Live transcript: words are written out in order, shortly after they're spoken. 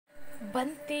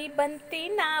బంతి బంతి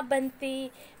నా బంతి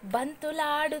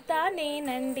బంతులాడుతా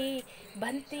నేనండి.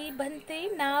 బంతి బంతి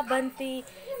నా బంతి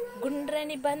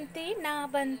గుండ్రని బంతి నా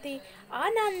బంతి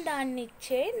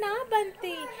ఆనందాన్నిచ్చే నా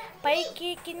బంతి.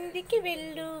 పైకి కిందికి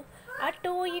వెళ్ళు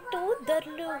అటు ఇటు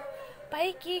దొర్లు,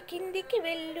 పైకి కిందికి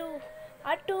వెళ్ళు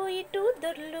అటు ఇటు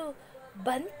దొర్లు.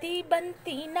 బంతి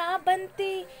బంతి నా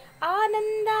బంతి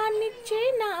ఆనందాన్నిచ్చే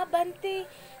నా బంతి.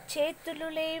 చేతులు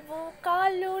లేవు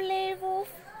కాళ్ళు లేవు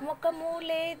ముఖము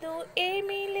లేదు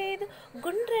ఏమీ లేదు,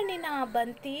 గుండ్రని నా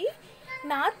బంతి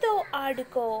నాతో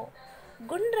ఆడుకో.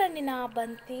 గుండ్రని నా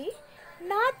బంతి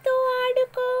నాతో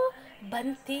ఆడుకో.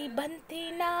 బంతి బంతి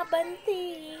నా బంతి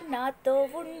నాతో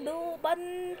ఉండు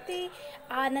బంతి,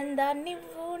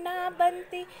 ఆనందాన్నివ్వు నా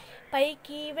బంతి.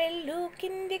 పైకి వెళ్ళు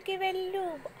కిందికి వెళ్ళు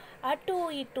అటు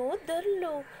ఇటు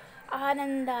దొర్లు,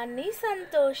 ఆనందాన్ని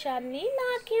సంతోషాన్ని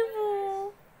నాకివ్వు.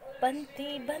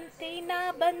 బంతి బంతి నా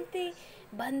బంతి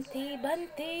బంతి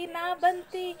బంతి నా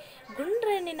బంతి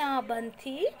గుండ్రని నా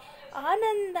బంతి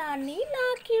ఆనందాన్ని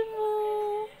నాకివ్వు.